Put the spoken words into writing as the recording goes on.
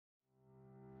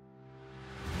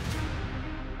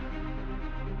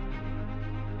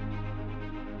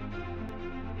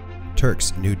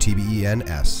Turck's new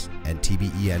TBEN-S and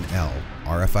TBEN-L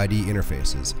RFID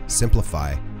interfaces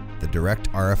simplify the direct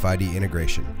RFID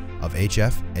integration of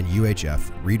HF and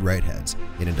UHF read-write heads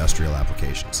in industrial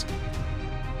applications.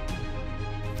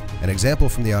 An example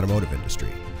from the automotive industry.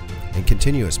 In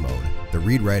continuous mode, the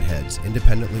read-write heads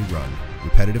independently run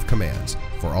repetitive commands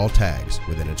for all tags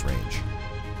within its range.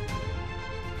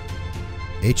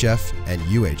 HF and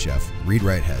UHF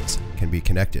read-write heads can be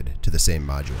connected to the same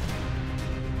module.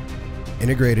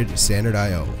 Integrated standard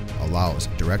I/O allows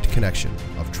direct connection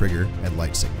of trigger and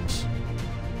light signals.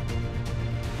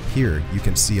 Here you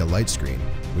can see a light screen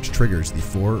which triggers the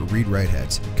 4 read-write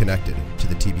heads connected to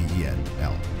the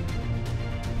TBEN-L.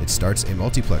 It starts a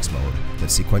multiplex mode that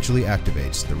sequentially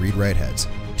activates the read-write heads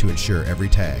to ensure every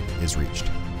tag is reached.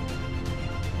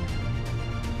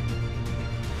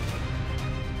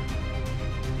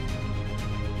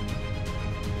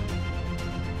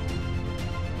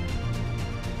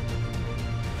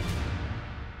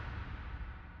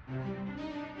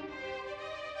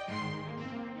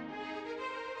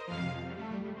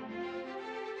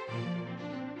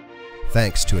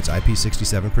 Thanks to its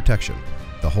IP67 protection,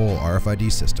 the whole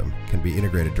RFID system can be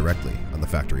integrated directly on the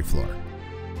factory floor.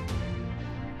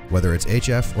 Whether it's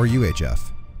HF or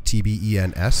UHF,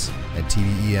 TBEN-S and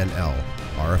TBEN-L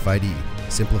RFID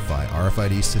simplify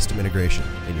RFID system integration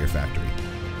in your factory.